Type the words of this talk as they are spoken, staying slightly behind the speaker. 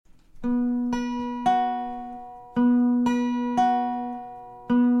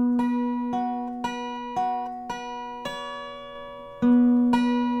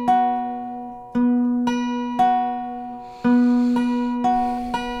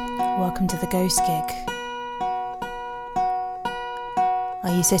Welcome to the Ghost Gig.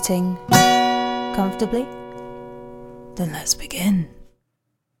 Are you sitting comfortably? Then let's begin.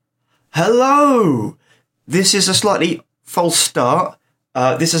 Hello! This is a slightly false start.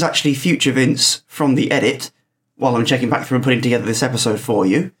 This is actually future Vince from the edit, while I'm checking back through and putting together this episode for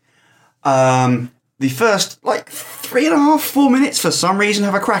you. The first, 3.5, 4 minutes, for some reason,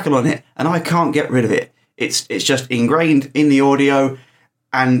 have a crackle on it, and I can't get rid of it. It's just ingrained in the audio,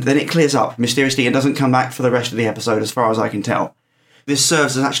 and then it clears up mysteriously and doesn't come back for the rest of the episode, as far as I can tell. This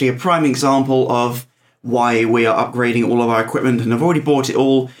serves as actually a prime example of why we are upgrading all of our equipment, and I've already bought it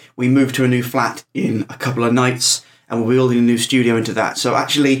all. We moved to a new flat in a couple of nights, and we're building a new studio into that. So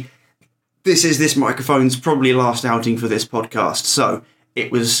actually, this microphone's probably last outing for this podcast, so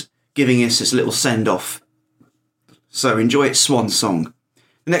it was giving us this little send-off. So enjoy its swan song.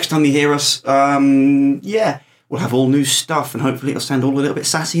 The next time you hear us, we'll have all new stuff, and hopefully it'll sound all a little bit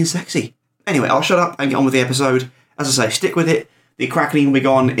sassy and sexy. Anyway, I'll shut up and get on with the episode. As I say, stick with it. The crackling will be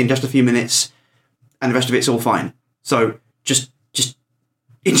gone in just a few minutes, and the rest of it's all fine. So, just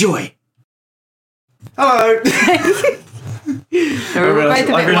enjoy. Hello! I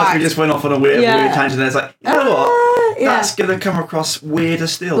realised we just went off on a weird tangent, and it's like, you know what? That's going to come across weirder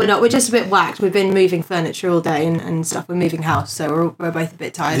still. We're just a bit whacked. We've been moving furniture all day and stuff. We're moving house, so we're both a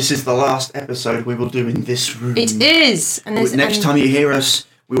bit tired. This is the last episode we will do in this room. It is! Next time you hear us,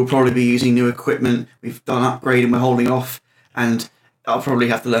 we will probably be using new equipment. We've done an upgrade and we're holding off, and I'll probably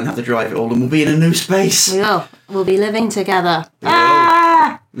have to learn how to drive it all, and we'll be in a new space. We will. We'll be living together.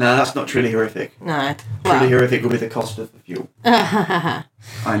 No, that's not truly horrific. No. Truly horrific will be the cost of the fuel. I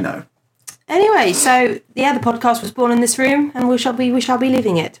know. Anyway, so the podcast was born in this room, and we shall be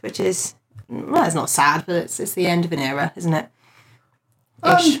leaving it, which is, well, it's not sad, but it's the end of an era, isn't it?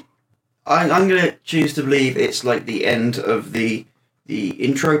 I'm going to choose to believe it's like the end of the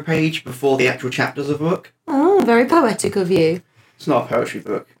intro page before the actual chapters of the book. Oh, very poetic of you. It's not a poetry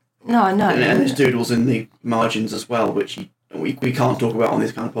book. No, I know. And there's doodles in the margins as well, which we can't talk about on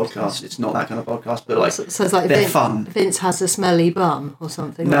this kind of podcast. It's not that kind of podcast, but so it's like they're fun. Vince has a smelly bum or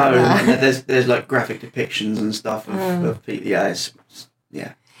something. No, like that. there's like graphic depictions and stuff of people.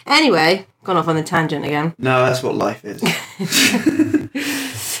 Yeah. Anyway, gone off on the tangent again. No, that's what life is.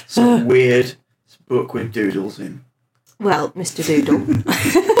 Some weird book with doodles in. Well, Mr. Doodle.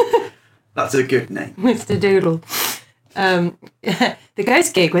 That's a good name. Mr. Doodle. The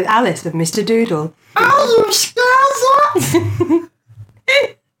Ghost Gig with Alice and Mr. Doodle.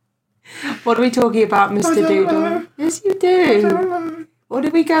 What are we talking about, Mr. Doodle? Know. Yes, you do. What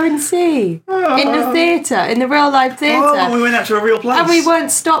did we go and see? In the theatre, in the real life theatre. Oh, we went out to a real place. And we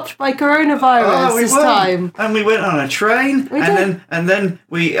weren't stopped by coronavirus this time. And we went on a train, and then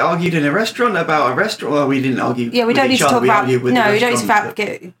we argued in a restaurant about a restaurant. Well, we didn't argue. Yeah, we don't need to talk about. No, we don't need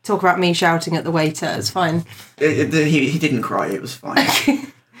to talk about me shouting at the waiter. It's fine. He didn't cry. It was fine.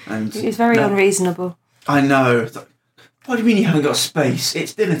 And he was very unreasonable. I know. What do you mean you haven't got space?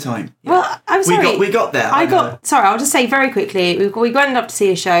 It's dinner time. Yeah. Well, I'm sorry. We got there. Sorry, I'll just say very quickly, we went up to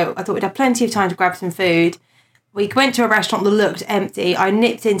see a show. I thought we'd have plenty of time to grab some food. We went to a restaurant that looked empty. I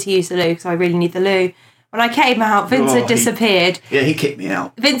nipped in to use the loo because I really need the loo. When I came out, Vince had disappeared. He kicked me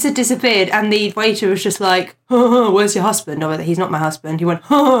out. Vince had disappeared, and the waiter was just like, where's your husband? No, he's not my husband. He went,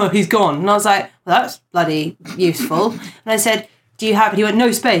 he's gone. And I was like, well, that's bloody useful. And I said, do you have... He went,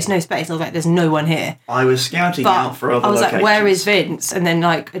 no space. I was like, there's no one here. I was scouting out for other locations. Like, where is Vince? And then,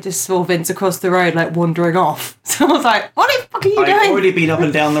 I just saw Vince across the road, wandering off. So I was like, what the fuck are you doing? I'd already been up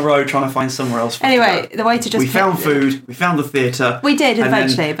and down the road trying to find somewhere else. Anyway, the waiter just... We found food. We found the theatre. We did,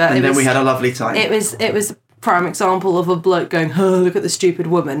 eventually, and then we had a lovely time. It was a prime example of a bloke going, look at the stupid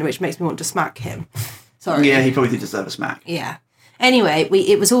woman, which makes me want to smack him. Sorry. Yeah, he probably did deserve a smack. Yeah. Anyway,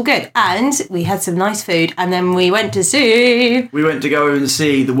 it was all good, and we had some nice food, and then we went to go and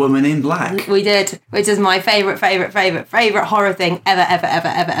see The Woman in Black. We did, which is my favourite horror thing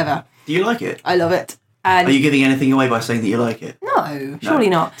ever. Do you like it? I love it. And are you giving anything away by saying that you like it? No, surely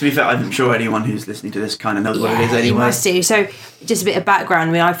not. To be fair, I'm sure anyone who's listening to this kind of knows what it is anyway. You must do. So, just a bit of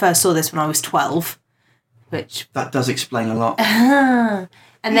background. I first saw this when I was 12, which... That does explain a lot. And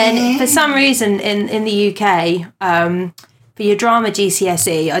then, for some reason, in the UK... for your drama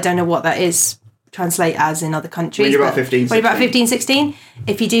GCSE, I don't know what that is translate as in other countries. When you're about 15, 16. When you're about 15, 16,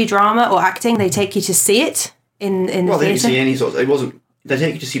 if you do drama or acting, they take you to see it in the theatre. Well, they didn't see any sort of... It wasn't... They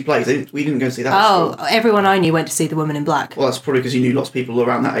take you to see plays. We didn't go see that. Oh, everyone I knew went to see The Woman in Black. Well, that's probably because you knew lots of people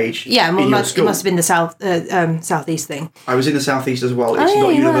around that age. Yeah, it must have been the southeast thing. I was in the southeast as well. It's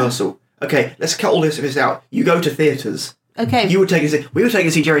not universal. Okay, let's cut all this out. You go to theatres. Okay. We were taking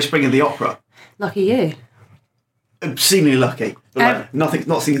to see Jerry Springer the opera. Lucky you. Obscenely lucky. But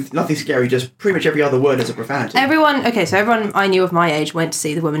nothing scary, just pretty much every other word is a profanity. Everyone I knew of my age went to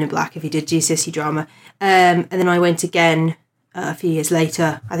see The Woman in Black if he did GCSE drama. And then I went again a few years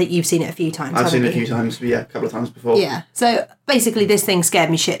later. I think you've seen it a few times. I've seen it a few times, but a couple of times before. Yeah. So basically this thing scared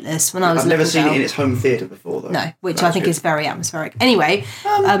me shitless when I was I've never seen it in its home theatre before, though. No, which I think is very atmospheric. Anyway,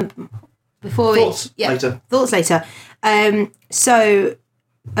 before thoughts later. Thoughts later. So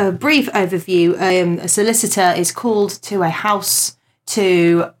a brief overview. A solicitor is called to a house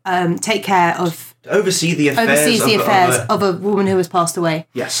to take care of... Oversees the affairs of a woman who has passed away.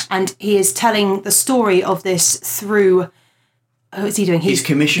 Yes. And he is telling the story of this through... What's he doing? He's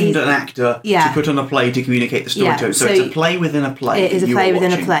commissioned an actor to put on a play to communicate the story to him. So it's a play within a play. It is a play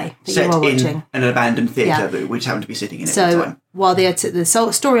within a play that you are watching. Set in an abandoned theatre, which happened to be sitting in it at the time. While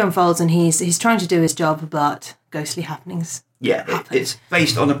the story unfolds and he's trying to do his job, but ghostly happenings happen. It's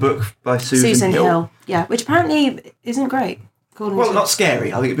based on a book by Susan Hill. Yeah, which apparently isn't great. Not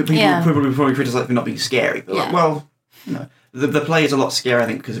scary. I think people probably criticise it for not being scary. But the play is a lot scarier, I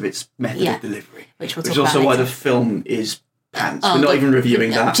think, because of its method of delivery. Which is also why the film is pants. We're not even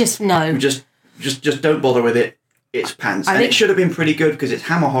reviewing that. Just don't bother with it. It's pants. And it should have been pretty good because it's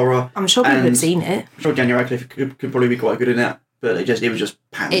Hammer horror. I'm sure people have seen it. I'm sure Daniel Radcliffe could probably be quite good in that. But it was just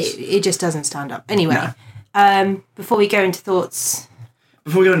pants. It just doesn't stand up. Anyway, before we go into thoughts,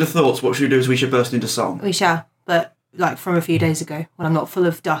 what should we do is we should burst into song. We shall, but like from a few days ago when I'm not full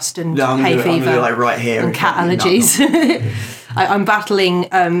of dust and hay fever I'm gonna do right here and cat allergies. I'm battling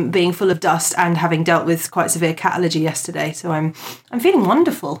being full of dust and having dealt with quite severe cat allergy yesterday, so I'm feeling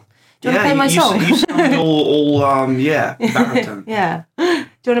wonderful. Do you want to play my song? You sound all baritone. Yeah. Do you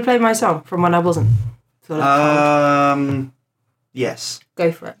want to play my song from when I wasn't full of cold? Yes.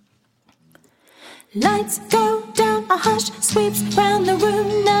 Go for it. Lights go down, a hush sweeps round the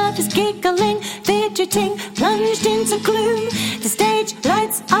room. Nervous giggling, fidgeting, plunged into gloom. The stage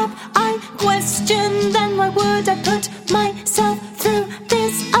lights up, I question, then why would I put myself through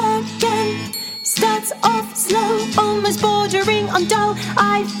this again? Starts off slow, almost bordering on dull.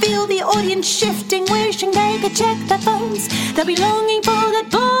 I feel the audience shifting, wishing they could check their phones. They'll be longing for that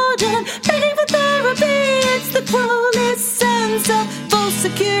boredom, begging for therapy. It's the cruelest sense of false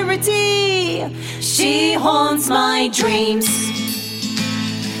security. She haunts my dreams.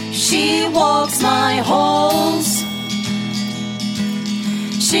 She walks my halls.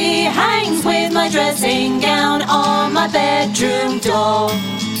 She hangs with my dressing gown on my bedroom door.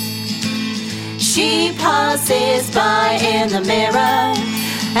 She passes by in the mirror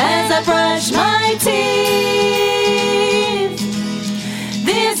as I brush my teeth.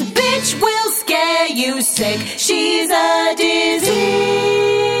 This bitch will scare you sick. She's a disease.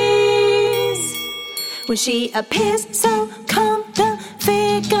 When she appears so calm, the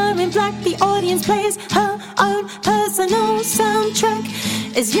figure in black, the audience plays her own personal soundtrack.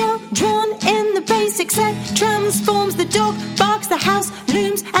 As you're drawn in, the basic set transforms. The dog barks, the house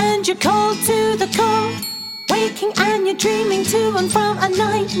looms, and you're cold to the core. Waking and you're dreaming to and from a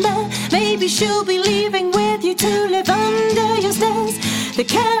nightmare. Maybe she'll be leaving with you to live under your stairs. The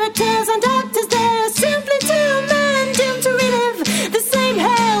characters and actors there are simply too men doomed to relive the same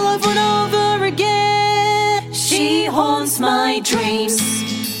hell over and over again. She haunts my dreams.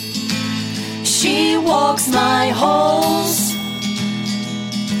 She walks my halls.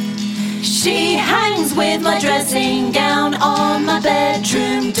 She hangs with my dressing gown on my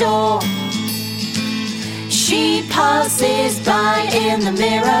bedroom door. She passes by in the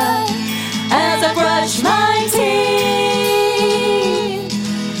mirror as I brush my teeth.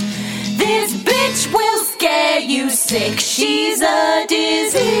 This bitch will scare you sick. She's a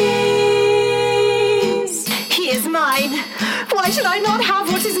disease. He is mine. Why should I not have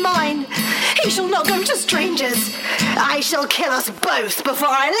what is mine? He shall not go to strangers. I shall kill us both before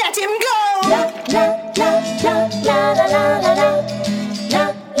I let him go. La la la la la la la la la. La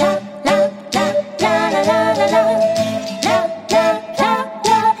la la la la la la la la. La la la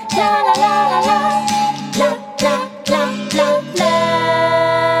la la la la la. La la la la la.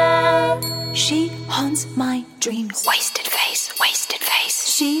 She haunts my dreams. Wasted face, wasted face.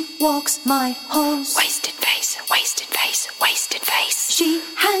 She walks my halls. Wasted face, wasted face, wasted face. She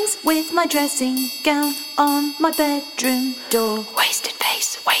hangs with my dressing gown on my bedroom door. Wasted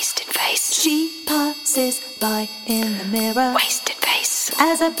face, wasted face. She passes by in the mirror. Wasted face.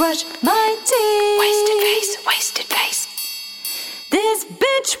 As I brush my teeth. Wasted face, wasted face. This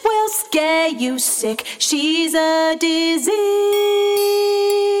bitch will scare you sick. She's a disease.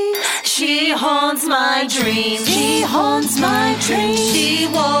 She haunts my dreams. She haunts my dreams. She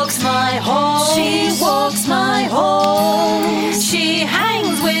walks my halls. She walks my halls. She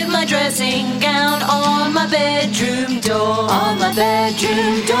hangs with my dressing gown on my bedroom door. On my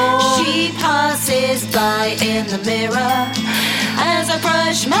bedroom door. She passes by in the mirror as I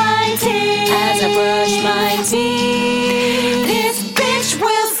brush my teeth. As I brush my teeth. This bitch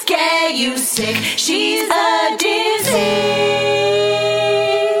will scare you sick. She's a disease.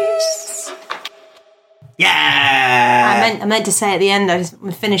 Yeah! I meant to say at the end, I just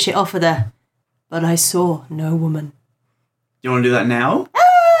want to finish it off with a, but I saw no woman. You want to do that now?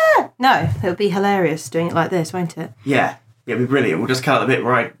 No, it'll be hilarious doing it like this, won't it? Yeah. Yeah, it'd be brilliant. We'll just cut out the bit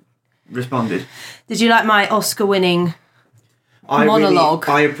where I responded. Did you like my Oscar-winning monologue?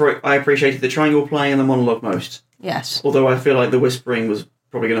 I appreciated the triangle playing and the monologue most. Yes. Although I feel like the whispering was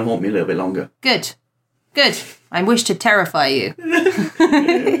probably going to haunt me a little bit longer. Good. I wish to terrify you.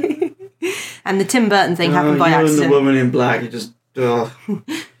 And the Tim Burton thing happened by accident. You and the woman in black, you just... The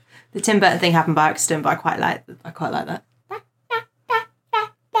Tim Burton thing happened by accident, but I quite like that.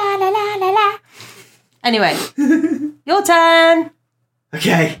 Anyway, your turn.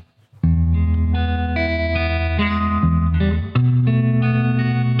 Okay.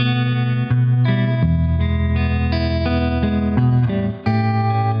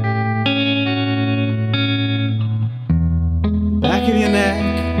 Back of your neck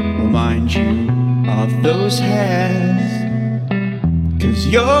remind you of those hairs, 'cause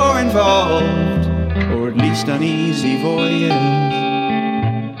you're involved, or at least uneasy voyeurs.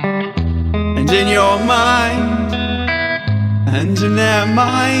 And in your mind, and in their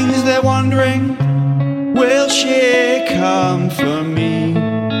minds, they're wondering, will she come for me?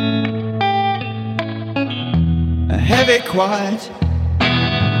 A heavy quiet,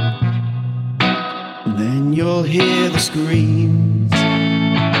 and then you'll hear the screams.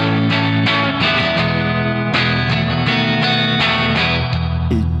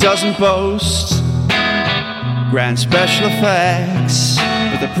 It doesn't boast grand special effects,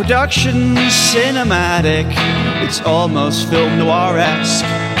 but the production's cinematic. It's almost film noir-esque.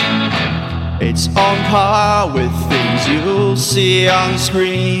 It's on par with things you'll see on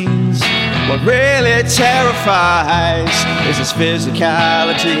screens. What really terrifies is its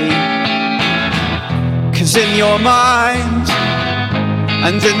physicality. 'Cause in your mind,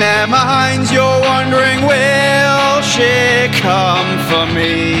 and in their minds, you're wondering, will she come for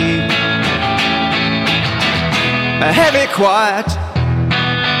me? A heavy quiet,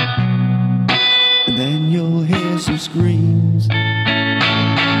 and then you'll hear some screams.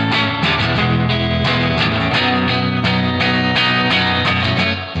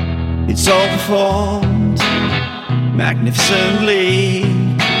 It's all performed magnificently,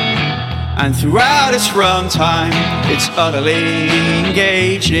 and throughout its runtime, it's utterly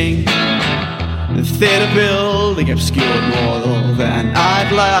engaging. The theatre building obscured more than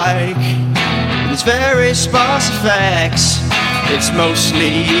I'd like. It's very sparse effects, it's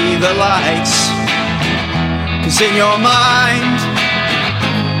mostly the lights. 'Cause in your mind,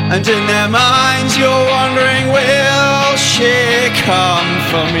 and in their minds, you're wondering, will she come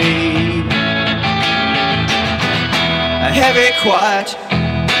for me? A heavy quiet,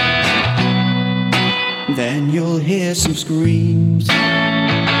 then you'll hear some screams.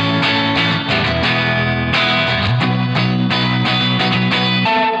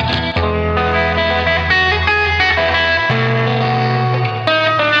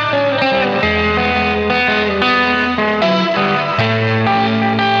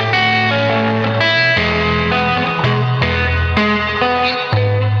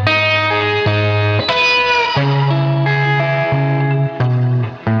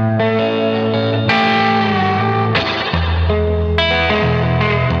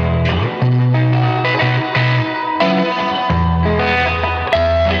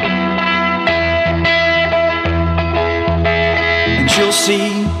 You'll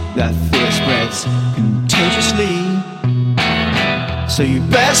see that fear spreads contagiously, so you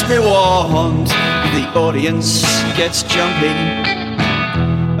best be warned. The audience gets jumpy.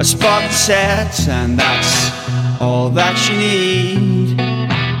 A spot set, and that's all that you need.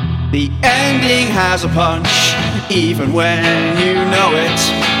 The ending has a punch, even when you know it.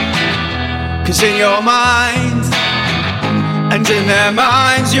 'Cause in your mind, and in their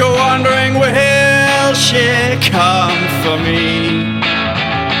minds, you're wondering, will she come for me?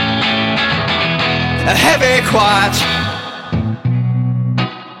 A heavy quiet,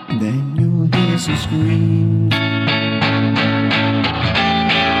 then you'll hear some screams.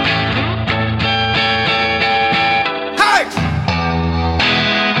 Hey!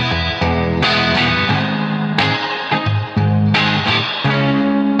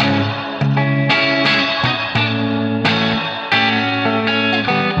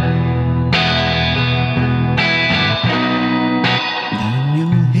 Then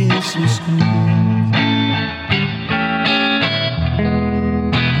you'll hear some screams.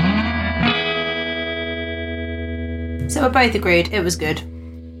 that we both agreed it was good.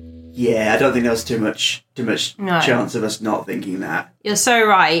 Yeah, I don't think there was too much No. chance of us not thinking that. You're so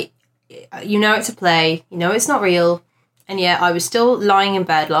right. You know it's a play. You know it's not real. And yet I was still lying in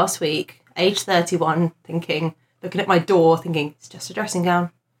bed last week, age 31, looking at my door, thinking, it's just a dressing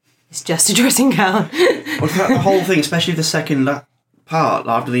gown. It's just a dressing gown. Well, throughout the whole thing, especially the second part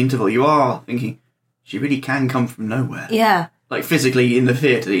after the interval, you are thinking, she really can come from nowhere. Yeah. Like physically in the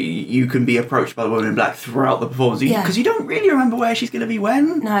theatre, you can be approached by the woman in black throughout the performance because you don't really remember where she's going to be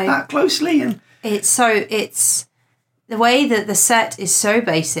when that closely. And It's the way that the set is so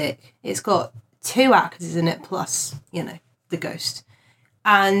basic. It's got 2 actors in it plus, the ghost.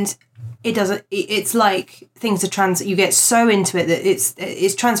 And it's like things are you get so into it that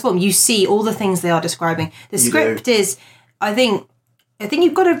it's transformed. You see all the things they are describing. The script is, I think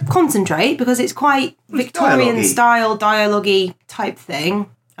you've got to concentrate because it's quite Victorian dialogue-y. style, dialogue-y type thing.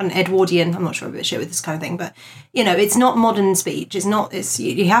 And Edwardian, I'm not sure a bit shit with this kind of thing, but it's not modern speech.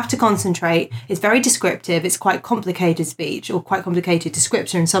 You have to concentrate. It's very descriptive. It's quite complicated speech or quite complicated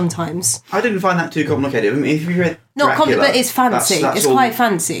description sometimes. I didn't find that too complicated. I mean, if you read Dracula, but it's fancy. that's It's all, quite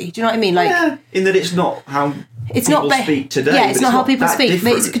fancy. Do you know what I mean? Like, in that it's not how it's people not speak today. Yeah, it's but not how people that speak,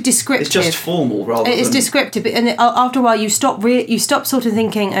 but it's different. descriptive. It's just formal rather It's than... descriptive, and after a while, you stop sort of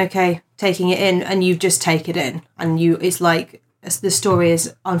thinking, okay, taking it in, and you just take it in, and it's like the story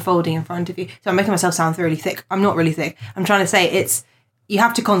is unfolding in front of you. So I'm making myself sound really thick. I'm not really thick. I'm trying to say you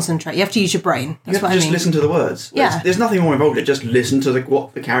have to concentrate. You have to use your brain. That's you have what to I just mean. listen to the words. Yeah. There's nothing more involved. Just listen to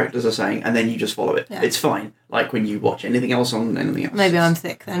what the characters are saying, and then you just follow it. Yeah. It's fine. Like when you watch anything else on anything else. Maybe I'm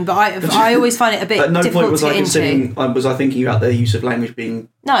thick then, but I always find it a bit At no difficult point was to I get into. considering. Was I thinking about their use of language being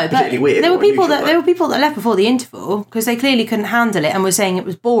No, but particularly weird? there or were people unusual, that left before the interval because they clearly couldn't handle it and were saying it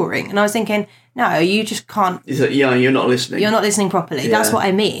was boring. And I was thinking, no, you just can't. You're not listening. You're not listening properly. Yeah. That's what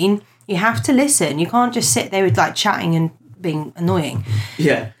I mean. You have to listen. You can't just sit there with like chatting and being annoying.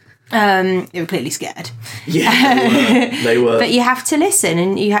 Yeah. They were clearly scared. Yeah, they were. But you have to listen,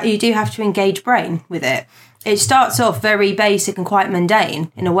 and you do have to engage brain with it. It starts off very basic and quite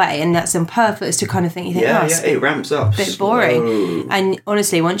mundane in a way, and that's on purpose to kind of think. You think, yeah, it's it ramps up. a bit boring. Slow. And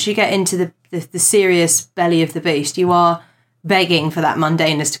honestly, once you get into the serious belly of the beast, you are begging for that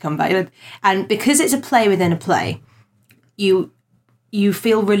mundaneness to come back. And because it's a play within a play, you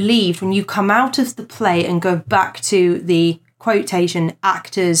feel relieved when you come out of the play and go back to the quotation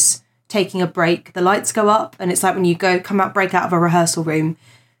actors taking a break. The lights go up, and it's like when you break out of a rehearsal room,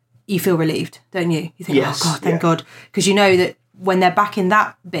 you feel relieved, don't you? You think, Yes, oh God, thank God, because you know that when they're back in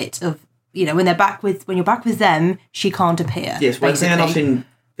that bit of, when you're back with them, she can't appear. Yes, when they're not basically. in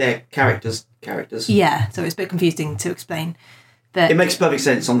their characters. Yeah, so it's a bit confusing to explain. But It makes perfect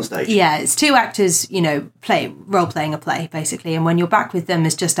sense on the stage. yeah, it's 2 actors, role playing a play, basically. And when you're back with them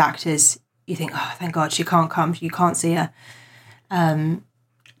as just actors, you think, oh, thank God, she can't come, you can't see her.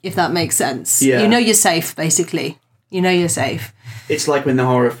 If that makes sense. Yeah. You know you're safe, basically. You know you're safe. It's like when the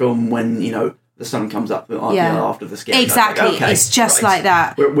horror film, when, the sun comes up after the scare. Exactly. Like, okay, It's just right. like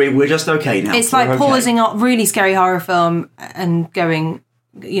that. We're just okay now. It's We're like okay. pausing a really scary horror film and going,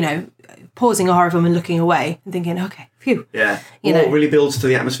 pausing a horror film and looking away and thinking, okay, phew. Yeah. You What know. really builds to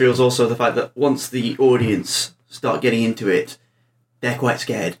the atmosphere is also the fact that once the audience start getting into it, they're quite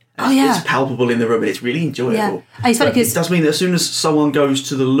scared. Oh, yeah. It's palpable in the room and it's really enjoyable. Yeah. And it's funny But 'cause- it does mean that as soon as someone goes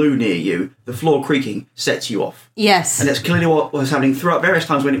to the loo near you, the floor creaking sets you off. Yes. And that's clearly what was happening throughout various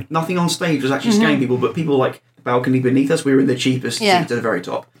times when nothing on stage was actually Mm-hmm. scaring people, but people like the balcony beneath us, we were in the cheapest Yeah. seat at the very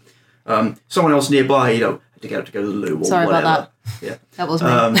top. Someone else nearby, had to get up to go to the loo or Sorry about whatever. Yeah. That was me.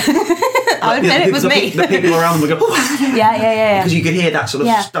 I admit it was me. The people around them would go, oh, Yeah. because you could hear that sort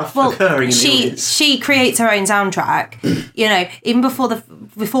of stuff occurring in the audience. She creates her own soundtrack. Even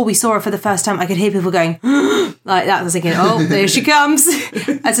before we saw her for the first time, I could hear people going like that. I was thinking, oh, there she comes.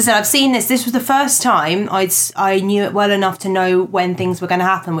 As I said, I've seen this. This was the first time I knew it well enough to know when things were going to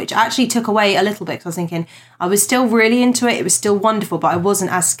happen, which actually took away a little bit because I was thinking I was still really into it. It was still wonderful, but I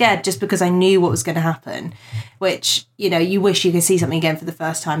wasn't as scared just because I knew what was going to happen. Which, you wish you could see something again for the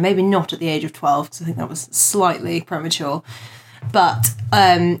first time. Maybe not at the age of 12, because I think that was slightly premature. But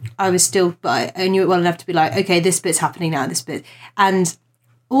I knew it well enough to be like, okay, this bit's happening now, this bit. And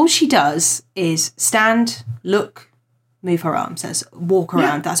all she does is stand, look, move her arms, walk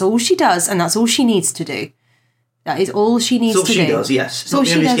around. That's all she does, and that's all she needs to do. That is all she needs It's all to do. she does, yes. It's all not the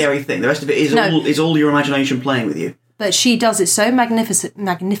she only does. scary thing. The rest of it is No. is all your imagination playing with you. But she does it so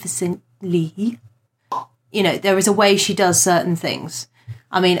magnificently. There is a way she does certain things.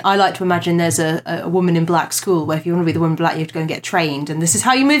 I mean, I like to imagine there's a woman in black school where if you want to be the woman in black, you have to go and get trained. And this is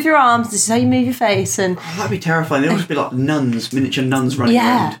how you move your arms. This is how you move your face. And Oh, that'd be terrifying. There'd just be like miniature nuns running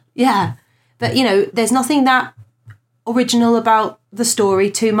around. yeah. But, there's nothing that original about the story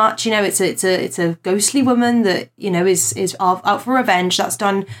too much. You know, it's a ghostly woman that, you know, is out for revenge. That's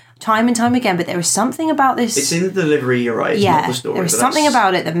done time and time again, but there is something about this. It's in the delivery, you're right. It's not the story. There is something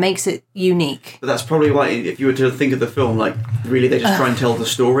about it that makes it unique. But that's probably why, if you were to think of the film, like, really they just try and tell the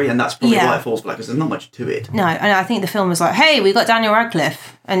story, and that's probably why it falls flat, because there's not much to it. No, and I think the film was like, hey, we got Daniel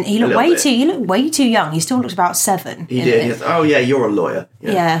Radcliffe, and he looked way too young. He still looked about 7. He did. He was, oh yeah, you're a lawyer.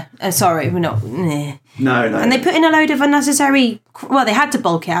 Yeah. Sorry, we're not. Nah. No. And they put in a load of unnecessary. Well, they had to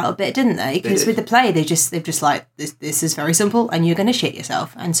bulk it out a bit, didn't they? Because with the play, they're just like, this is very simple, and you're going to shit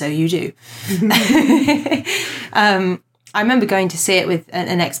yourself, and so you do. I remember going to see it with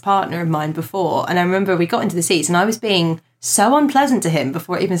an ex-partner of mine before, and I remember we got into the seats, and I was being so unpleasant to him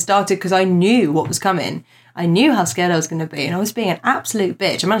before it even started because I knew what was coming. I knew how scared I was going to be, and I was being an absolute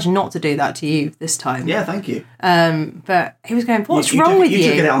bitch. I managed not to do that to you this time. Yeah, thank you. But he was going, what's wrong with you? You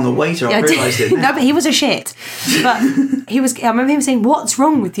took it out on the waiter, I realised it now. No, but he was a shit. But I remember him saying, what's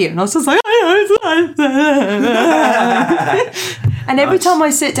wrong with you? And I was just like, and every time I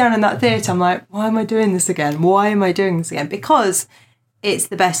sit down in that theatre, I'm like, why am I doing this again? Why am I doing this again? Because it's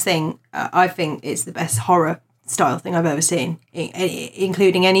the best thing. I think it's the best horror style thing I've ever seen,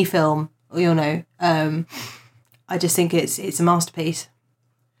 including any film. You know, I just think it's a masterpiece.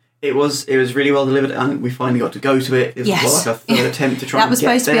 It was really well delivered, and we finally got to go to it. It was like a third attempt to try and get there. That was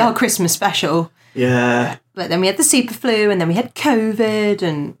supposed to be our Christmas special. Yeah. But then we had the super flu, and then we had COVID,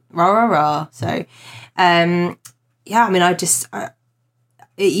 and rah. So, yeah, I mean,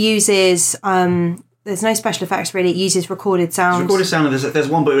 it uses, there's no special effects really. It uses recorded sound. It's recorded sound, and there's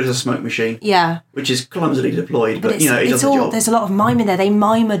one bit where there's a smoke machine. Yeah. Which is clumsily deployed, but you know, it does the job. There's a lot of mime in there. They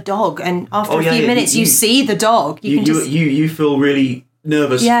mime a dog, and after a few minutes, you see the dog. You feel really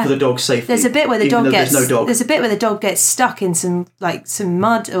nervous for the dog's safety. There's a bit where the dog gets. There's no dog. There's a bit where the dog gets stuck in some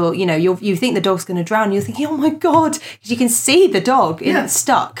mud, or you know, you think the dog's going to drown. You're thinking, oh my god, because you can see the dog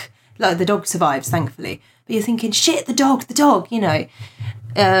stuck. Like the dog survives, thankfully, but you're thinking, shit, the dog, you know.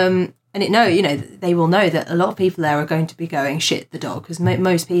 And they will know that a lot of people there are going to be going, shit the dog, because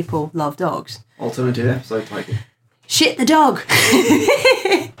most people love dogs. Alternative episode title. Shit the dog.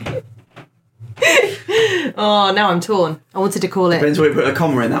 Oh, now I'm torn. I wanted to call it. Depends where you put a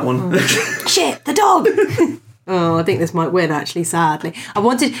comma in that one. Shit the dog. Oh, I think this might win, actually, sadly.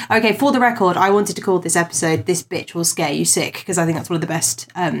 For the record, I wanted to call this episode This Bitch Will Scare You Sick, because I think that's one of the best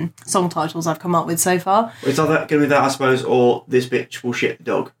song titles I've come up with so far. It's either going to be that, I suppose, or This Bitch Will Shit the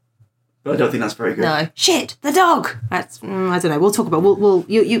Dog. But I don't think that's very good. No. Shit, the dog! That's, I don't know, we'll talk about We'll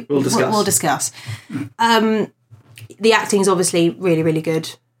discuss. We'll discuss. The acting's obviously really, really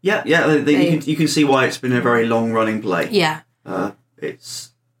good. Yeah, you can see why it's been a very long-running play. Yeah.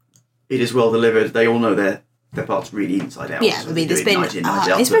 It is well delivered. They all know their parts really inside out. Yeah, I mean, it's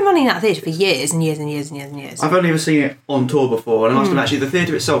been running that theatre for years and years and years and years and years. I've only ever seen it on tour before, and I must admit, actually, the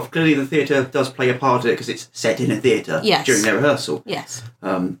theatre itself, clearly the theatre does play a part of it because it's set in a theatre during their rehearsal. Yes.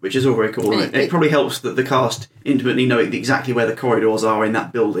 Which is all very cool. It probably helps that the cast intimately know exactly where the corridors are in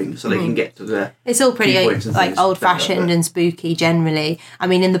that building, so they can get to their. It's all pretty old-fashioned and spooky generally. I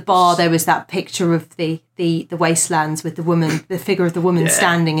mean, in the bar there was that picture of the wastelands with the woman, the figure of the woman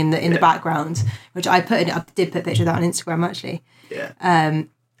standing in the background, which I did put a picture of that on Instagram actually. Yeah.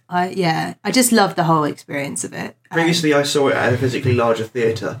 I just love the whole experience of it. Previously, I saw it at a physically larger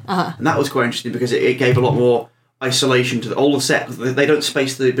theatre, and that was quite interesting because it gave a lot more isolation to all the set. They don't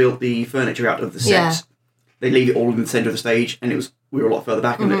space the furniture out of the sets. Yeah. They leave it all in the centre of the stage, and we were a lot further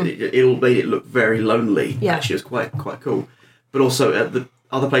back, and it all made it look very lonely. Yeah. Actually, it was quite cool. But also at the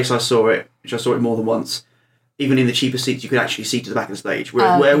other place I saw it, which I saw it more than once, even in the cheaper seats, you could actually see to the back of the stage.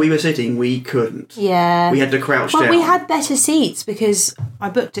 Where we were sitting, we couldn't. Yeah. We had to crouch down. Well, we had better seats because I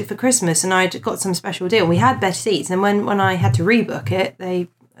booked it for Christmas and I'd got some special deal. We had better seats, and when I had to rebook it,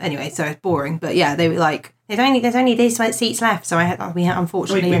 anyway, so it's boring. But yeah, they were like, there's only these seats left, so we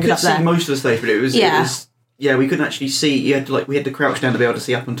unfortunately ended up there. We could see most of the stage, but it was we couldn't actually see. We had to crouch down to be able to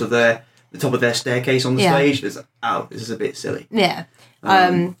see up onto the top of their staircase on the stage. This is a bit silly. Yeah.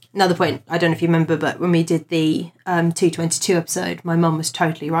 Another point, I don't know if you remember, but when we did the 222 episode, my mum was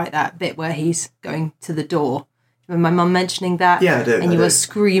totally right, that bit where he's going to the door. Remember my mum mentioning that? Yeah, I do. And you were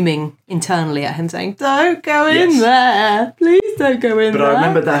screaming internally at him saying, don't go in there. Please don't go in there. But I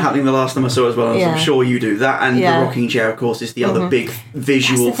remember that happening the last time I saw it as well, as I'm sure you do. That and the rocking chair, of course, is the other big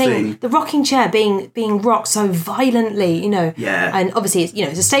visual thing. The rocking chair being rocked so violently, you know. Yeah. And obviously,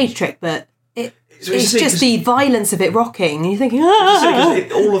 it's a stage trick, but it's just the violence of it rocking, and you're thinking,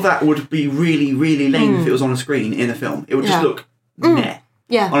 all of that would be really, really lame if it was on a screen in a film. It would just look meh.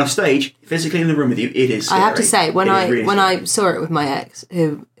 Yeah. On a stage, physically in the room with you, it is scary. I have to say, when I saw it with my ex,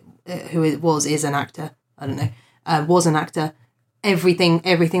 who is an actor, I don't know, was an actor, everything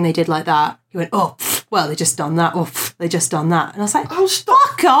they did like that, he went, oh, well, they just done that, or they just done that. And I was like, Oh, stop.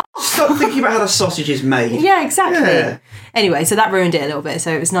 fuck off! Stop thinking about how the sausage is made. Yeah, exactly. Yeah. Anyway, so that ruined it a little bit.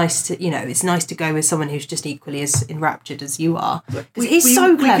 So it was nice to, it's nice to go with someone who's just equally as enraptured as you are. Because he's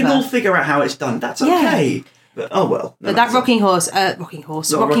so clever. We can all figure out how it's done. That's okay. But, oh well. No, But that rocking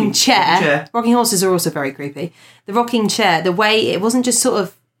chair. Rocking horses are also very creepy. The rocking chair, the way it wasn't just sort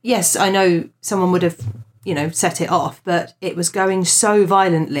of, yes, I know someone would have, set it off, but it was going so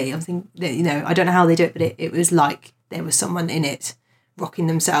violently. I think, I don't know how they do it, but it was like there was someone in it rocking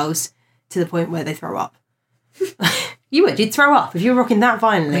themselves to the point where they throw up. You'd throw up if you were rocking that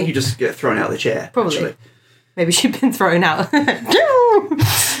violently. I think you just get thrown out of the chair. Probably. Actually. Maybe she'd been thrown out.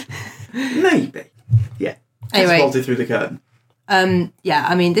 Maybe. Yeah. Anyway. Bolted through the curtain. Yeah,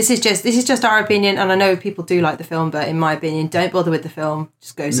 I mean, this is just our opinion, and I know people do like the film, but in my opinion, don't bother with the film.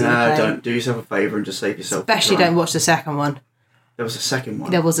 Just go see the play. No, don't. Do yourself a favour and just save yourself. Especially don't watch the second one. There was a second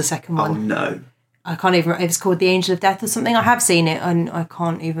one. There was a second one. Oh no. I can't even. It's called The Angel of Death or something. I have seen it, and I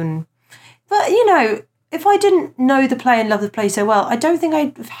can't even. But if I didn't know the play and love the play so well, I don't think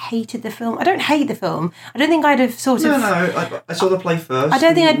I'd have hated the film. I don't hate the film. I don't think I'd have sort of. No, I saw the play first. I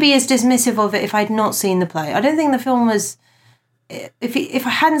don't think I'd be as dismissive of it if I'd not seen the play. I don't think the film was. If I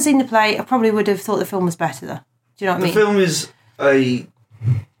hadn't seen the play, I probably would have thought the film was better. Do you know what I mean? The film is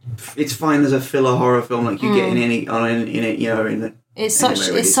it's fine as a filler horror film, like you get in it. It's such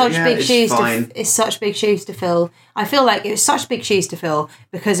big shoes to fill. I feel like it was such big shoes to fill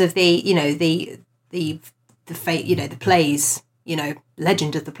because of the fate, the plays,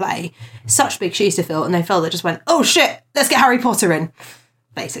 legend of the play. Such big shoes to fill, and they felt that just went, oh shit, let's get Harry Potter in.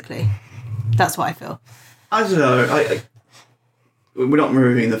 Basically, that's what I feel. I don't know. We're not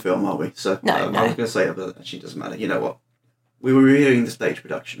reviewing the film, are we? So No. I was going to say that, but actually it doesn't matter. You know what? We were reviewing the stage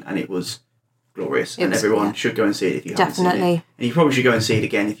production, and it was glorious, and everyone should go and see it if you haven't seen it. And you probably should go and see it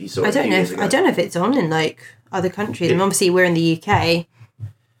again if you saw it. I don't know if it's on in like other countries. And obviously we're in the UK.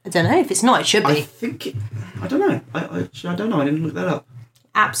 I don't know if it's not. It should be. I don't know. I don't know. I didn't look that up.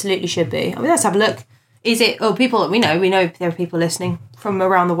 Absolutely should be. I mean, let's have a look. Is it? Oh, people. We know there are people listening from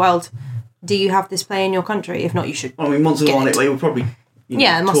around the world. Do you have this play in your country? If not, you should. Well, I mean, Monsters on it. They will probably.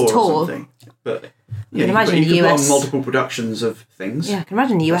 It must tour. Or something. But you can imagine you the could put US on multiple productions of things. Yeah, I can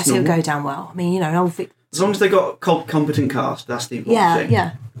imagine the US it would go down well. I mean, as long as they got competent cast, that's the important thing.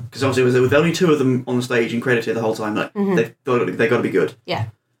 Yeah. Because obviously, with only two of them on the stage and credited the whole time, they've got to be good. Yeah.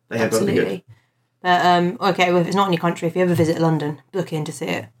 They have got to be good. But okay, well, if it's not in your country, if you ever visit London, book in to see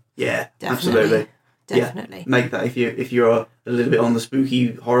it. Yeah, Definitely. absolutely. Yeah, make that if you're a little bit on the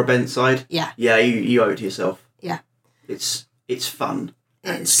spooky horror bent side. Yeah. Yeah, you owe it to yourself. Yeah. It's fun.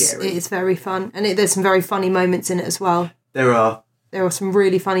 And scary. It's very fun, and there's some very funny moments in it as well. There are some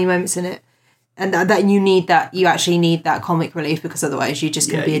really funny moments in it, and that you actually need that comic relief, because otherwise you're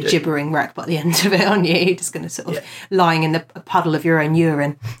just going to be a gibbering wreck by the end of it, aren't you? You're just going to sort of lying in a puddle of your own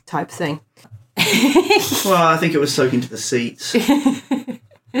urine type thing. Well, I think it was soaking to the seats.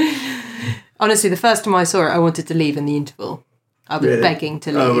 Honestly, the first time I saw it, I wanted to leave in the interval. I was begging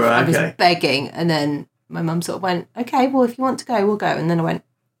to leave. Oh, right, I was begging, and then my mum sort of went, "Okay, well, if you want to go, we'll go." And then I went,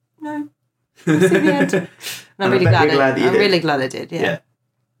 "No, see the end." And I'm really glad I did. Yeah.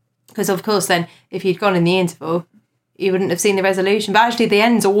 Because of course, then if you'd gone in the interval, you wouldn't have seen the resolution. But actually, the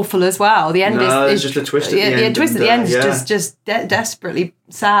end's awful as well. The end is just a twist at the end. The twist at the end is just desperately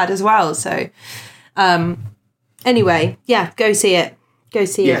sad as well. So, anyway, go see it. Go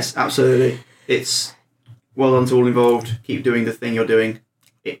see it. Yes, absolutely. It's well done to all involved. Keep doing the thing you're doing.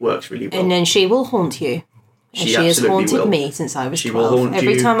 It works really well. And then she will haunt you. And she has haunted me since I was 12.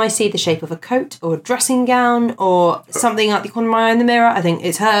 Every time I see the shape of a coat or a dressing gown or something like the corner of my eye in the mirror, I think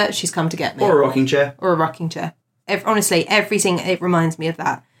it's her. She's come to get me. Or a rocking chair. Honestly, everything, it reminds me of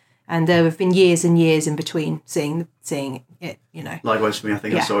that. And there have been years and years in between seeing it, Likewise for me, I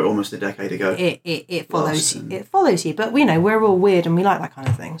think I saw it almost a decade ago. It follows you. But, we're all weird and we like that kind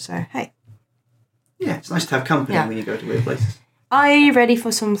of thing. So, hey. Yeah, it's nice to have company when you go to weird places. Are you ready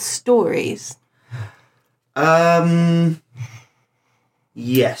for some stories?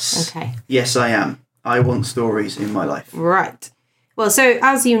 Yes. Okay. Yes, I am. I want stories in my life. Right. Well, so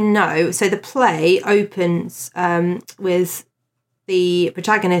as you know, the play opens with the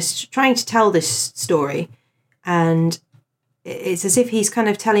protagonist trying to tell this story, and it's as if he's kind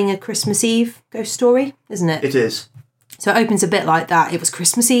of telling a Christmas Eve ghost story, isn't it? It is. So it opens a bit like that. It was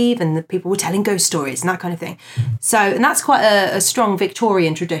Christmas Eve and the people were telling ghost stories and that kind of thing. So, and that's quite a strong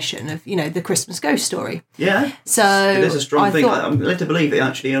Victorian tradition of, the Christmas ghost story. Yeah. So it is a strong thing. I'm led to believe it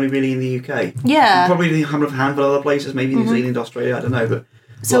actually only really in the UK. Yeah. Probably a handful of other places, maybe New Zealand, Australia, I don't know. But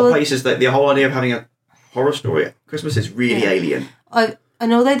a lot of places, that the whole idea of having a horror story. Christmas is really alien.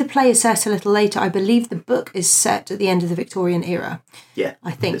 And although the play is set a little later, I believe the book is set at the end of the Victorian era. Yeah.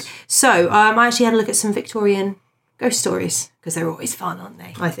 I think. So I actually had a look at some Victorian ghost stories, because they're always fun, aren't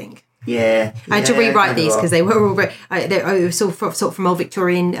they? I think. Yeah. I had to rewrite these because they were all they were sort of from old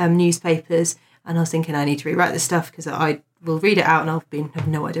Victorian newspapers, and I was thinking I need to rewrite this stuff because I will read it out and I'll have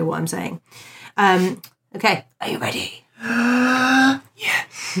no idea what I'm saying. Okay, are you ready?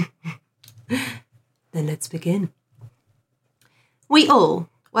 Yes. Then let's begin. We all,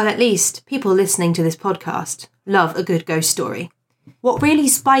 well at least people listening to this podcast, love a good ghost story. What really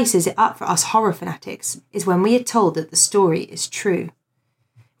spices it up for us horror fanatics is when we are told that the story is true.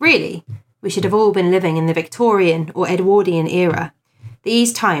 Really, we should have all been living in the Victorian or Edwardian era.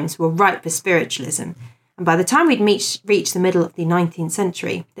 These times were ripe for spiritualism, and by the time we'd reached the middle of the 19th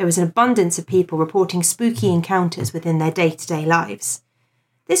century, there was an abundance of people reporting spooky encounters within their day-to-day lives.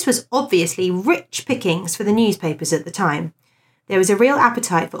 This was obviously rich pickings for the newspapers at the time. There was a real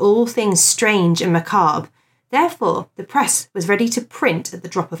appetite for all things strange and macabre. Therefore, the press was ready to print at the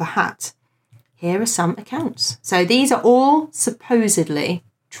drop of a hat. Here are some accounts. So these are all supposedly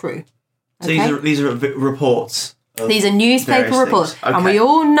true. So these are reports. These are newspaper reports. Okay. And we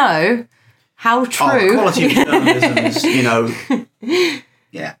all know how true. Quality of journalism is,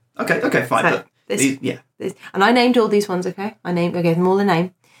 Yeah. Okay, fine. So and I named all these ones, okay? I gave them all a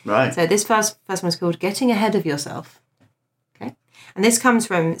name. Right. So this first one's called Getting Ahead of Yourself. Okay. And this comes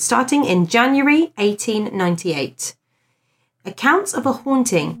from starting in January 1898. Accounts of a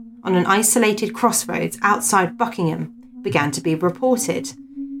haunting on an isolated crossroads outside Buckingham began to be reported.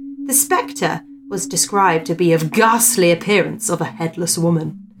 The spectre was described to be of ghastly appearance of a headless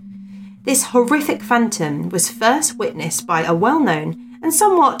woman. This horrific phantom was first witnessed by a well-known and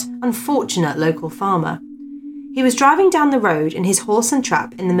somewhat unfortunate local farmer. He was driving down the road in his horse and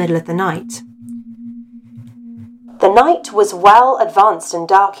trap in the middle of the night. The night was well advanced and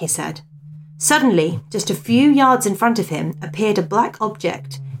dark, he said. Suddenly, just a few yards in front of him, appeared a black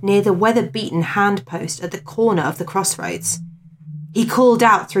object near the weather-beaten handpost at the corner of the crossroads. He called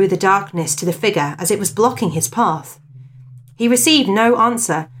out through the darkness to the figure as it was blocking his path. He received no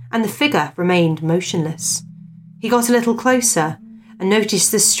answer, and the figure remained motionless. He got a little closer and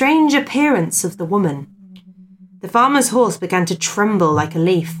noticed the strange appearance of the woman. The farmer's horse began to tremble like a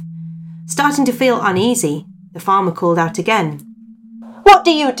leaf. Starting to feel uneasy, the farmer called out again. "What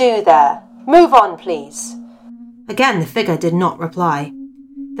do you do there? Move on, please." Again the figure did not reply.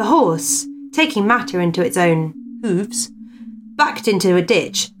 The horse, taking matter into its own hooves, backed into a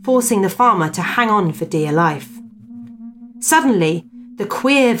ditch, forcing the farmer to hang on for dear life. Suddenly, the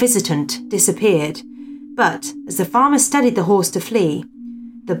queer visitant disappeared, but as the farmer steadied the horse to flee,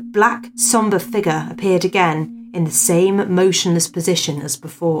 the black, sombre figure appeared again in the same motionless position as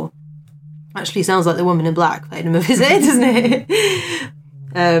before. Actually sounds like the woman in black paid him a visit, doesn't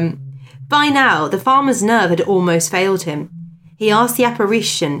it? By now, the farmer's nerve had almost failed him. He asked the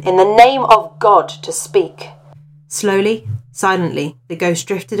apparition in the name of God to speak. Slowly, silently, the ghost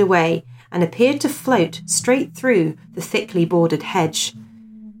drifted away and appeared to float straight through the thickly bordered hedge.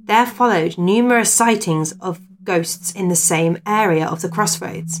 There followed numerous sightings of ghosts in the same area of the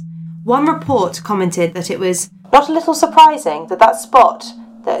crossroads. One report commented that it was not a little surprising that spot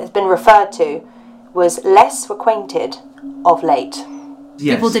that has been referred to was less frequented of late.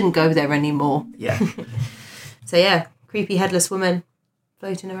 Yes. People didn't go there anymore. Yeah. So yeah, creepy headless woman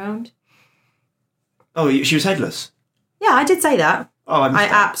floating around. Oh, she was headless? Yeah, I did say that. Oh, I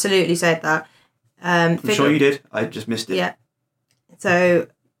absolutely said that. I'm sure you did. I just missed it. Yeah. So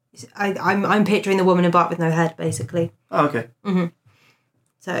I'm picturing the woman in black with no head, basically. Oh, okay. Mm-hmm.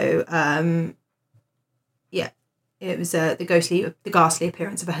 So yeah, it was the ghastly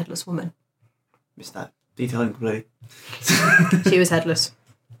appearance of a headless woman. Missed that detailing completely. She was headless.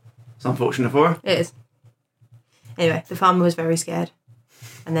 It's unfortunate for her. It is. Anyway, the farmer was very scared,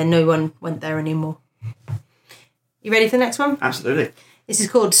 and then no one went there anymore. You ready for the next one? Absolutely. This is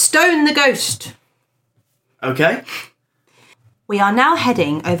called Stone the Ghost. Okay. We are now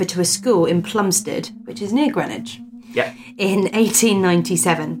heading over to a school in Plumstead, which is near Greenwich. Yeah. In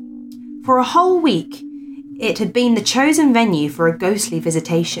 1897. For a whole week, it had been the chosen venue for a ghostly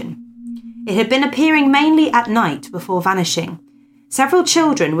visitation. It had been appearing mainly at night before vanishing. Several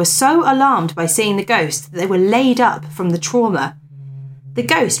children were so alarmed by seeing the ghost that they were laid up from the trauma. The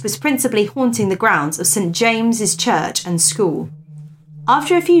ghost was principally haunting the grounds of St James's Church and School.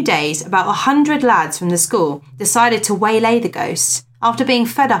 After a few days, about 100 lads from the school decided to waylay the ghost after being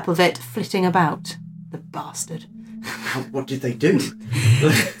fed up of it flitting about. The bastard. What did they do?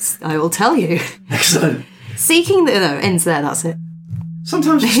 I will tell you. Excellent. Ends there, that's it.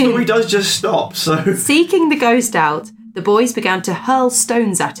 Sometimes the story does just stop, so... Seeking the ghost out, the boys began to hurl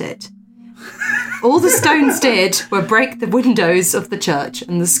stones at it. All the stones did were break the windows of the church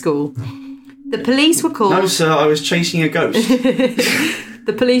and the school. The police were called... No, sir, I was chasing a ghost.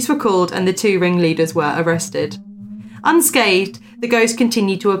 The police were called and the 2 ringleaders were arrested. Unscathed, the ghost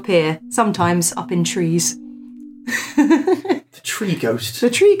continued to appear, sometimes up in trees. The tree ghost. The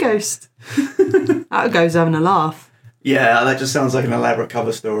tree ghost. That guy's having a laugh. Yeah, that just sounds like an elaborate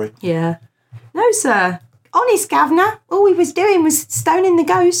cover story. Yeah. No, sir. Honest, Governor. All we was doing was stoning the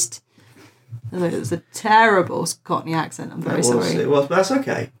ghost. It was a terrible Cockney accent. I'm very sorry. It was, but that's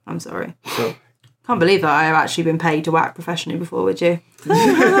okay. I'm sorry. So, Can't believe that I have actually been paid to act professionally before, would you?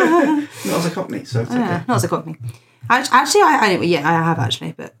 not as a Cockney, so it's okay. Not as a Cockney. Actually, I have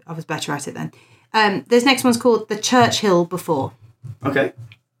actually, but I was better at it then. This next one's called The Churchill Before. Okay.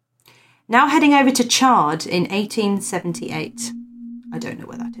 Now heading over to Chard in 1878. I don't know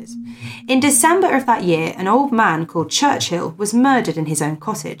where that is. In December of that year, an old man called Churchill was murdered in his own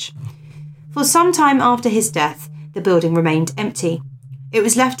cottage. For some time after his death, the building remained empty. It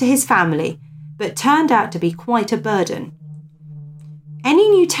was left to his family, but turned out to be quite a burden. Any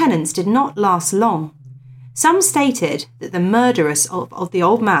new tenants did not last long. Some stated that the murderess of the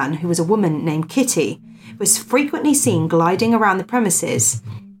old man, who was a woman named Kitty, was frequently seen gliding around the premises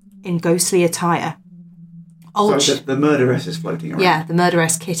in ghostly attire. So the murderess is floating around? Yeah, the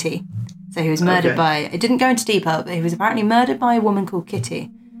murderess Kitty. So he was murdered by... It didn't go into detail, but he was apparently murdered by a woman called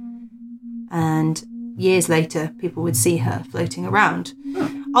Kitty. And years later, people would see her floating around.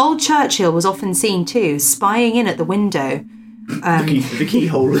 Old Churchill was often seen too, spying in at the window. The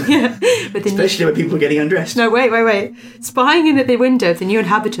keyhole. Yeah, especially when people are getting undressed. No, wait. Spying in at the window of the new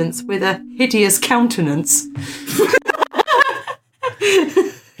inhabitants with a hideous countenance.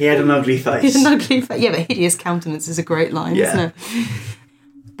 He had an ugly face. He had an ugly face. Yeah, but hideous countenance is a great line, isn't it?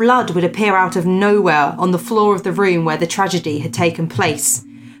 Blood would appear out of nowhere on the floor of the room where the tragedy had taken place.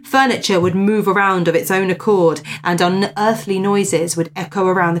 Furniture would move around of its own accord, and unearthly noises would echo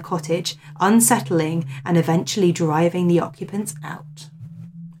around the cottage, unsettling and eventually driving the occupants out.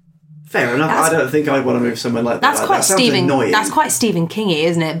 Fair enough. I don't think I'd want to move somewhere like that. That's quite Stephen. Annoying. That's quite Stephen Kingy,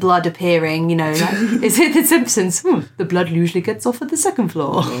 isn't it? Blood appearing. You know, is it The Simpsons? The blood usually gets off at the second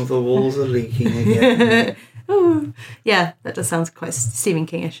floor. Oh, the walls are leaking again. Yeah, that does sound quite Stephen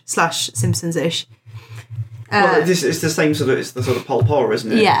Kingish / Simpsons-ish. Well, it's the same sort of. It's the sort of pulp horror,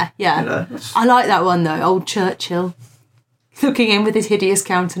 isn't it? Yeah. You know, I like that one though. Old Churchill, looking in with his hideous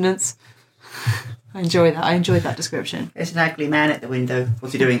countenance. I enjoyed that description. There's an ugly man at the window.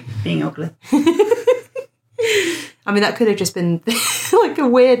 What's he doing? Being ugly. I mean, that could have just been like a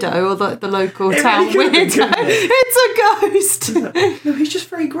weirdo or the local town really weirdo. It's a ghost. No, he's just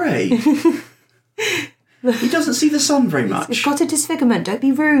very grey. He doesn't see the sun very much. He's got a disfigurement. Don't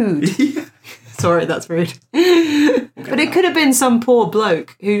be rude. Sorry, that's rude. But it could have been some poor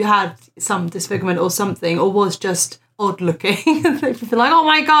bloke who had some disfigurement or something, or was just odd looking. They'd be like, oh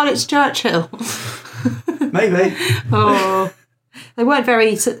my God, it's Churchill. Maybe. Oh. They weren't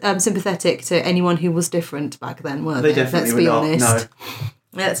very sympathetic to anyone who was different back then, were they? They definitely Let's be were honest. No.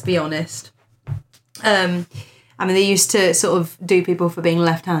 Let's be honest. I mean, they used to sort of do people for being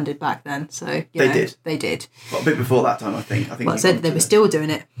left-handed back then, so did. They did. Well, a bit before that time, I think. Well, I said they were still doing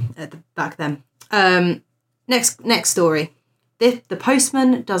it back then. Next story. The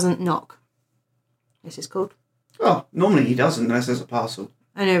postman doesn't knock. This is called. Oh, normally he doesn't unless there's a parcel.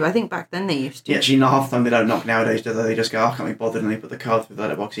 I know, but I think back then they used to. Yeah, actually, not half the time they don't knock nowadays, do they? They just go, I can't be bothered, and they put the card through the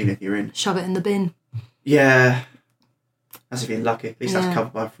letterbox even if you're in. Shove it in the bin. Yeah. As if you're lucky. At least that's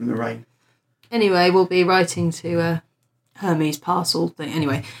covered from the rain. Anyway, we'll be writing to Hermes parcel thing.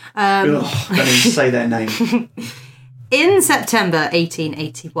 Anyway. Don't even say their name. In September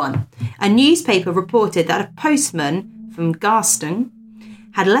 1881, a newspaper reported that a postman from Garston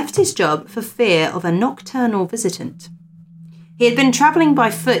had left his job for fear of a nocturnal visitant. He had been travelling by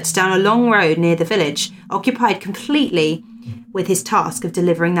foot down a long road near the village, occupied completely with his task of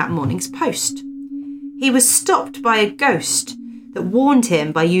delivering that morning's post. He was stopped by a ghost that warned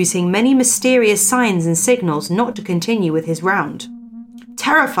him by using many mysterious signs and signals not to continue with his round.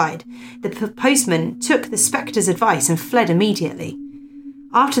 Terrified, the postman took the spectre's advice and fled immediately.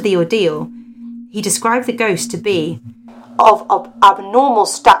 After the ordeal, he described the ghost to be of abnormal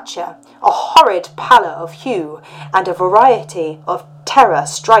stature, a horrid pallor of hue, and a variety of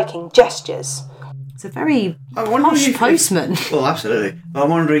terror-striking gestures. It's a very posh postman. Well, absolutely. I'm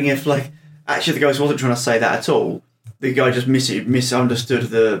wondering if, actually the ghost wasn't trying to say that at all. The guy just misunderstood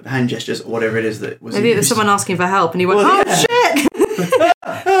the hand gestures or whatever it is that was. Maybe it was someone asking for help and he went, shit!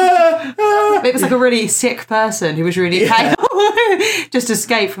 It was like a really sick person who was really pale. Just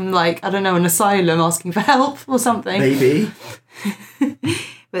escaped from, like, I don't know, an asylum asking for help or something. Maybe.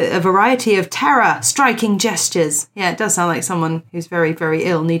 A variety of terror, striking gestures. Yeah, it does sound like someone who's very, very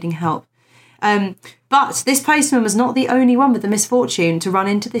ill, needing help. But this postman was not the only one with the misfortune to run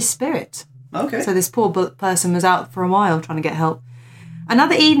into this spirit. Okay. So this poor person was out for a while trying to get help.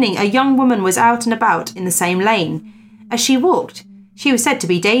 Another evening, a young woman was out and about in the same lane. As she walked, she was said to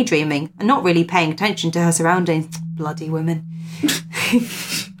be daydreaming and not really paying attention to her surroundings. Bloody women.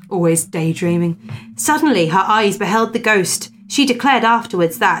 Always daydreaming. Suddenly, her eyes beheld the ghost. She declared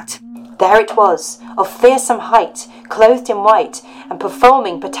afterwards that there it was, of fearsome height, clothed in white, and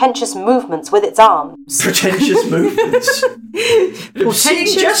performing pretentious movements with its arms. Pretentious movements? Obscene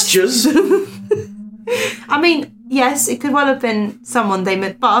gestures? I mean, yes, it could well have been someone they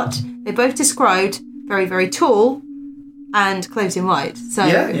met, but they both described very, very tall and clothed in white. So,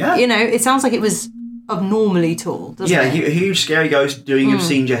 you know, it sounds like it was abnormally tall, doesn't it? Yeah, a huge scary ghost doing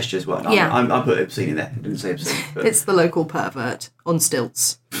obscene gestures. Well, Yeah. I put obscene in there. I didn't say obscene. But... It's the local pervert on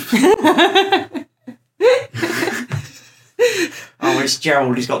stilts. Oh, it's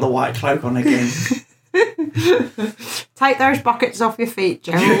Gerald. He's got the white cloak on again. Take those buckets off your feet,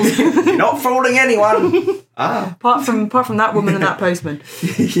 Gerald. You're not fooling anyone. apart from that woman and that postman.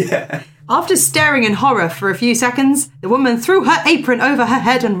 Yeah. After staring in horror for a few seconds, the woman threw her apron over her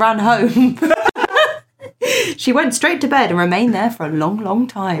head and ran home. She went straight to bed and remained there for a long, long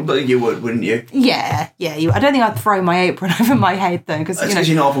time. But you would, wouldn't you? Yeah. I don't think I'd throw my apron over my head though, because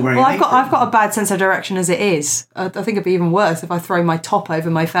you're not wearing an apron. I've got a bad sense of direction as it is. I think it'd be even worse if I throw my top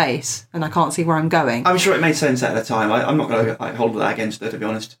over my face and I can't see where I'm going. I'm sure it made sense at the time. I'm not going to hold that against her, to be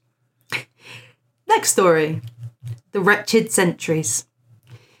honest. Next story: the wretched sentries.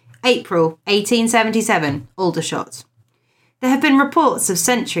 April 1877, Aldershot. There have been reports of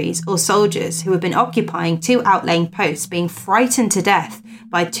sentries or soldiers who have been occupying two outlying posts being frightened to death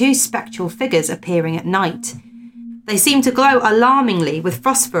by two spectral figures appearing at night. They seemed to glow alarmingly with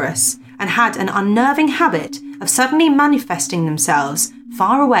phosphorus and had an unnerving habit of suddenly manifesting themselves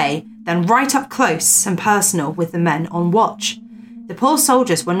far away, then right up close and personal with the men on watch. The poor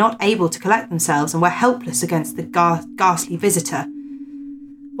soldiers were not able to collect themselves and were helpless against the ghastly visitor.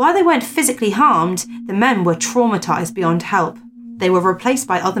 While they weren't physically harmed, the men were traumatised beyond help. They were replaced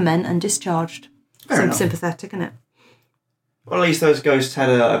by other men and discharged. Fair enough. Sympathetic, isn't it? Well, at least those ghosts had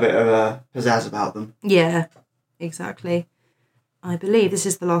a bit of a pizzazz about them. Yeah, exactly. I believe this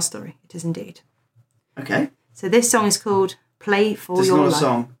is the last story. It is indeed. Okay. So this song is called Play for This is Your not Life. a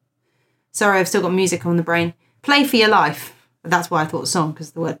song. Sorry, I've still got music on the brain. Play for your life. That's why I thought song,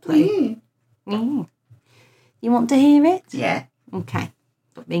 because the word play. Mm. You want to hear it? Yeah. Okay.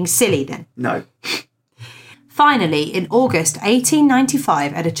 Stop being silly then. No. Finally, in August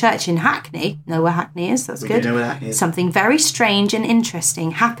 1895, at a church in Hackney, know where Hackney is, that's We good. do know where Hackney is. Something very strange and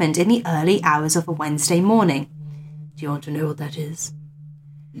interesting happened in the early hours of a Wednesday morning. Do you want to know what that is?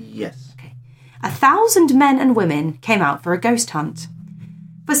 Yes. 1,000 men and women came out for a ghost hunt.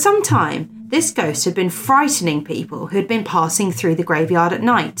 For some time, this ghost had been frightening people who had been passing through the graveyard at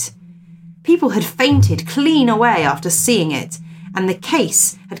night. People had fainted clean away after seeing it, and the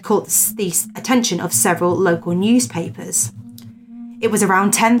case had caught the attention of several local newspapers. It was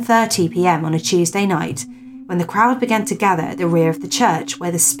around 10:30 p.m. on a Tuesday night when the crowd began to gather at the rear of the church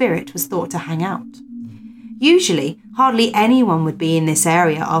where the spirit was thought to hang out. Usually, hardly anyone would be in this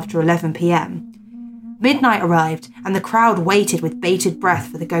area after 11 p.m. Midnight arrived, and the crowd waited with bated breath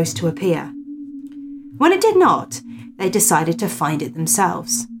for the ghost to appear. When it did not, they decided to find it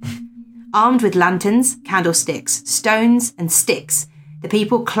themselves. Armed with lanterns, candlesticks, stones and sticks, the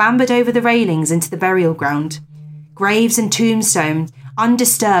people clambered over the railings into the burial ground. Graves and tombstones,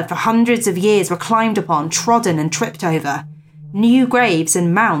 undisturbed for hundreds of years, were climbed upon, trodden and tripped over. New graves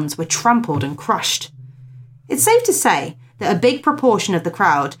and mounds were trampled and crushed. It's safe to say that a big proportion of the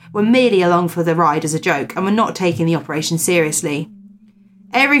crowd were merely along for the ride as a joke and were not taking the operation seriously.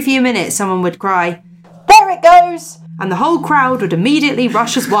 Every few minutes someone would cry, "There it goes!" and the whole crowd would immediately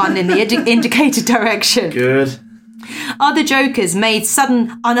rush as one in the indicated direction. Good. Other jokers made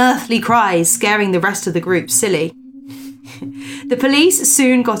sudden, unearthly cries, scaring the rest of the group silly. The police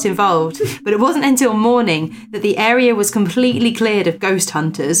soon got involved, but it wasn't until morning that the area was completely cleared of ghost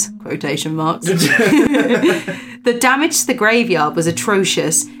hunters, quotation marks. The damage to the graveyard was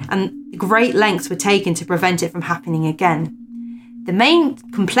atrocious, and great lengths were taken to prevent it from happening again. The main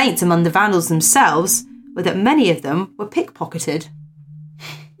complaints among the vandals themselves were that many of them were pickpocketed.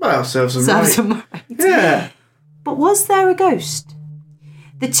 Well, serves them Serves right. them right. Yeah. But was there a ghost?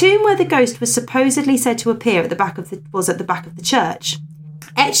 The tomb where the ghost was supposedly said to appear was at the back of the church.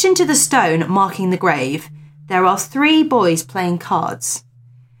 Etched into the stone marking the grave, there are 3 boys playing cards.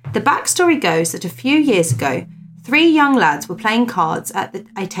 The backstory goes that a few years ago, 3 young lads were playing cards at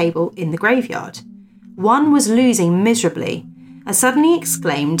a table in the graveyard. One was losing miserably and suddenly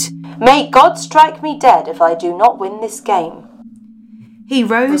exclaimed, "May God strike me dead if I do not win this game." He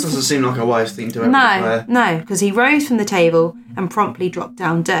That rose... doesn't seem like a wise thing to ever declare. No, because he rose from the table and promptly dropped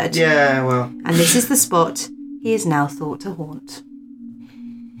down dead. Yeah, well, And this is the spot he is now thought to haunt.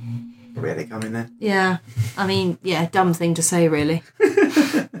 probably had it coming then. Yeah, I mean, yeah, dumb thing to say, really.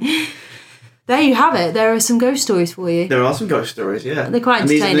 There you have it. There are some ghost stories for you. There are some ghost stories, yeah. They're quite and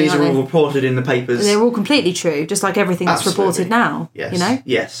entertaining, these are aren't all they? reported in the papers. They're all completely true, just like everything that's Absolutely. reported now. Yes. You know?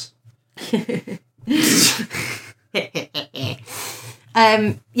 Yes.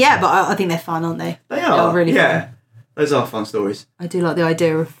 Yeah, but I think they're fun, aren't they? They are. really yeah. fun. Those are fun stories. I do like the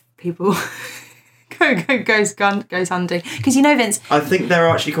idea of people ghost hunting. Because you know, Vince, I think there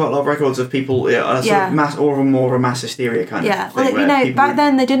are actually quite a lot of records of people, sort Yeah. of mass or more of a mass hysteria kind yeah, of thing. well, where you know, people back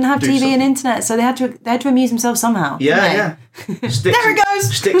then they didn't have do TV something. and internet, so they had to amuse themselves somehow. Yeah, didn't they? yeah. Sticks There it and-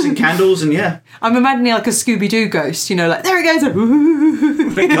 goes! Sticks and candles, and yeah, I'm imagining like a Scooby-Doo ghost, you know, like, there it goes, like, "Ooh,"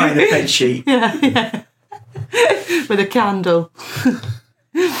 the guy in a bed sheet. with a candle.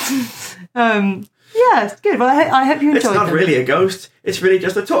 Yeah, it's good. Well, I hope you It's enjoyed not them. really a ghost. It's really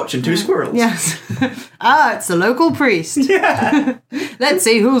just a torch and 2 squirrels. Yes. It's the local priest. Yeah. Let's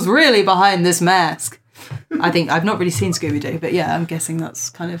see who's really behind this mask. I think I've not really seen Scooby-Doo, but yeah, I'm guessing that's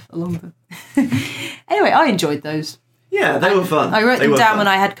kind of along the... Anyway, I enjoyed those. Yeah, they were fun. I wrote They them were down fun. when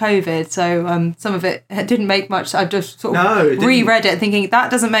I had COVID, so some of it didn't make much. I've just sort No, it of didn't. reread it thinking, that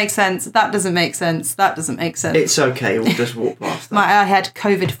doesn't make sense, that doesn't make sense, that doesn't make sense. It's okay. We'll just walk past that. I had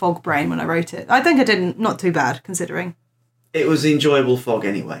COVID fog brain when I wrote it. I think I didn't, not too bad, considering. It was enjoyable fog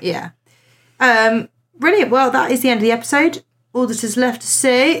anyway. Yeah. Brilliant. Well, that is the end of the episode. All that is left to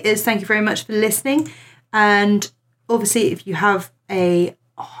say is thank you very much for listening. And obviously, if you have a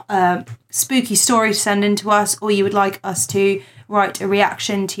spooky story to send in to us, or you would like us to write a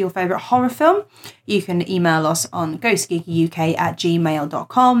reaction to your favourite horror film, you can email us on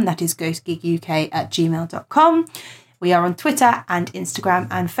ghostgiguk@gmail.com. That is ghostgiguk@gmail.com. We are on Twitter and Instagram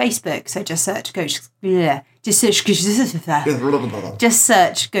and Facebook, so just search just search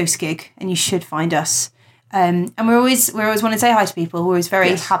Ghost Gig and you should find us. And we always want to say hi to people. We're always very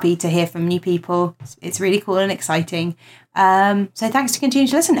Yes. happy to hear from new people. It's really cool and exciting. So thanks to continue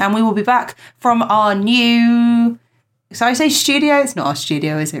to listen, and we will be back from our new. So I say studio. It's not our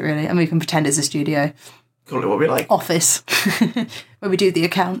studio, is it really? I mean, we can pretend it's a studio. Call it what we like. Office where we do the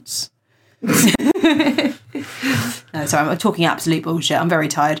accounts. No, sorry, I'm talking absolute bullshit. I'm very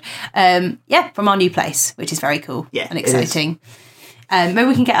tired. From our new place, which is very cool and it is. exciting. Maybe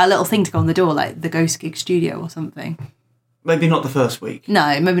we can get a little thing to go on the door, like the Ghost Gig Studio or something. Maybe not the first week.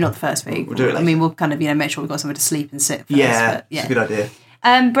 No, maybe not the first week. We'll do it I later. mean, we'll kind of, make sure we've got somewhere to sleep and sit first. Yeah, but, it's a good idea.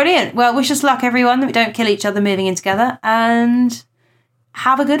 Brilliant. Well, wish us luck, everyone, that we don't kill each other moving in together, and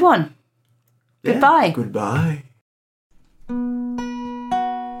have a good one. Yeah. Goodbye. Goodbye.